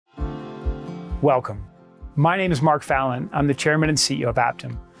Welcome. My name is Mark Fallon. I'm the chairman and CEO of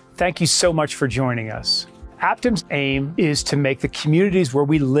APTIM. Thank you so much for joining us. APTIM's aim is to make the communities where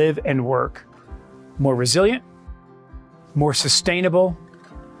we live and work more resilient, more sustainable,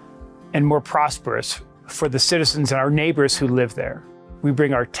 and more prosperous for the citizens and our neighbors who live there. We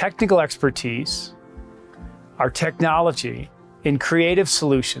bring our technical expertise, our technology in creative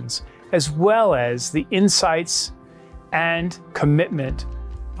solutions, as well as the insights and commitment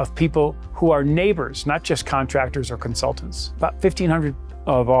of people who are neighbors, not just contractors or consultants. About 1,500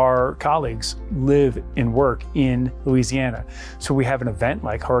 of our colleagues live and work in Louisiana. So we have an event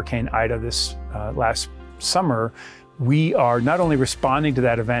like Hurricane Ida this last summer. We are not only responding to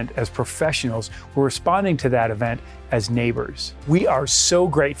that event as professionals, we're responding to that event as neighbors. We are so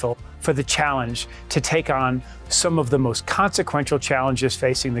grateful for the challenge to take on some of the most consequential challenges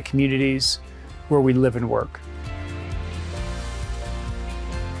facing the communities where we live and work.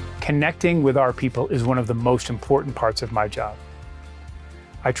 Connecting with our people is one of the most important parts of my job.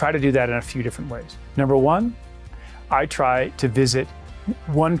 I try to do that in a few different ways. Number one, I try to visit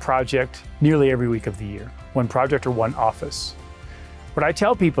one project nearly every week of the year, one project or one office. What I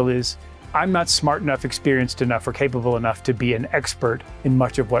tell people is, I'm not smart enough, experienced enough, or capable enough to be an expert in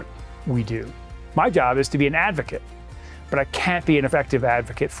much of what we do. My job is to be an advocate, but I can't be an effective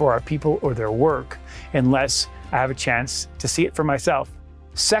advocate for our people or their work unless I have a chance to see it for myself.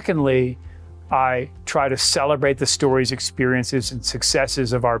 Secondly, I try to celebrate the stories, experiences, and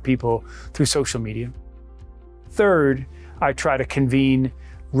successes of our people through social media. Third, I try to convene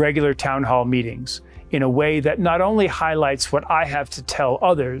regular town hall meetings in a way that not only highlights what I have to tell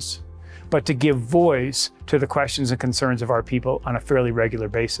others, but to give voice to the questions and concerns of our people on a fairly regular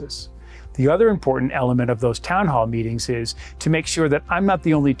basis. The other important element of those town hall meetings is to make sure that I'm not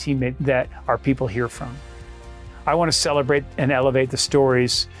the only teammate that our people hear from. I want to celebrate and elevate the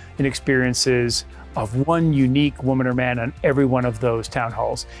stories and experiences of one unique woman or man on every one of those town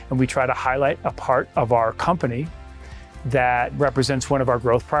halls. And we try to highlight a part of our company that represents one of our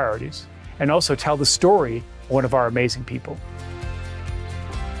growth priorities, and also tell the story of one of our amazing people.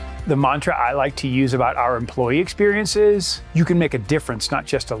 The mantra I like to use about our employee experience is, you can make a difference, not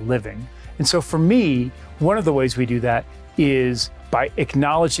just a living. And so for me, one of the ways we do that is by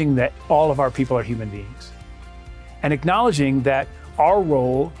acknowledging that all of our people are human beings, and acknowledging that our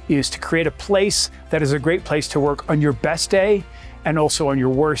role is to create a place that is a great place to work on your best day and also on your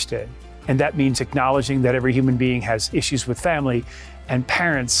worst day. And that means acknowledging that every human being has issues with family and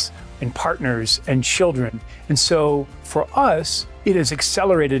parents and partners and children. And so for us, it has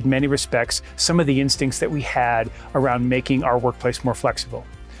accelerated in many respects some of the instincts that we had around making our workplace more flexible.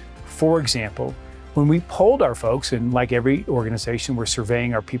 For example, when we polled our folks, and like every organization, we're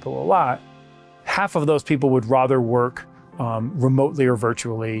surveying our people a lot, half of those people would rather work remotely or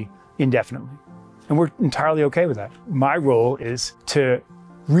virtually indefinitely. And we're entirely okay with that. My role is to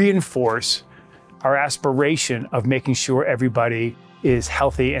reinforce our aspiration of making sure everybody is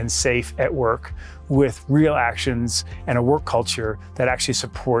healthy and safe at work with real actions and a work culture that actually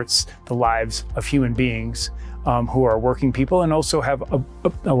supports the lives of human beings who are working people and also have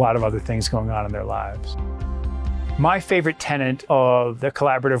a lot of other things going on in their lives. My favorite tenet of the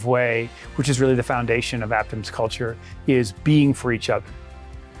collaborative way, which is really the foundation of APTIM's culture, is being for each other.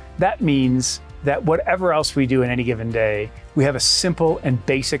 That means that whatever else we do in any given day, we have a simple and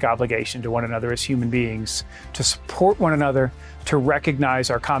basic obligation to one another as human beings to support one another, to recognize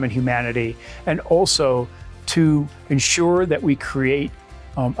our common humanity, and also to ensure that we create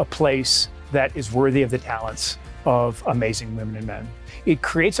a place that is worthy of the talents of amazing women and men. It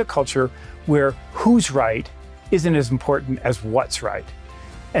creates a culture where who's right isn't as important as what's right.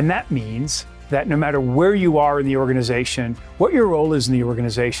 And that means that no matter where you are in the organization, what your role is in the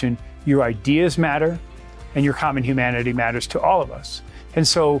organization, your ideas matter and your common humanity matters to all of us. And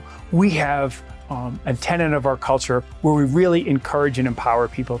so we have a tenet of our culture where we really encourage and empower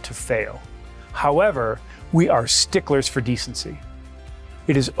people to fail. However, we are sticklers for decency.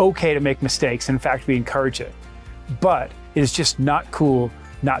 It is okay to make mistakes. In fact, we encourage it. But it is just not cool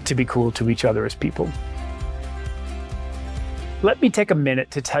not to be cool to each other as people. Let me take a minute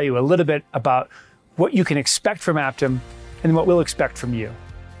to tell you a little bit about what you can expect from APTIM and what we'll expect from you.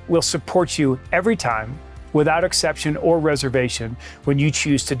 We'll support you every time, without exception or reservation, when you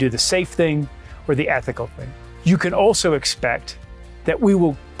choose to do the safe thing or the ethical thing. You can also expect that we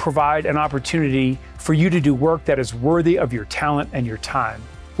will provide an opportunity for you to do work that is worthy of your talent and your time.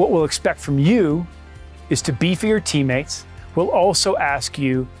 What we'll expect from you is to be for your teammates. We'll also ask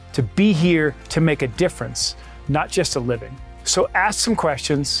you to be here to make a difference, not just a living. So ask some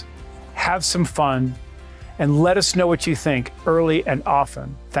questions, have some fun, and let us know what you think early and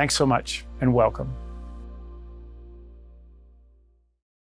often. Thanks so much and welcome.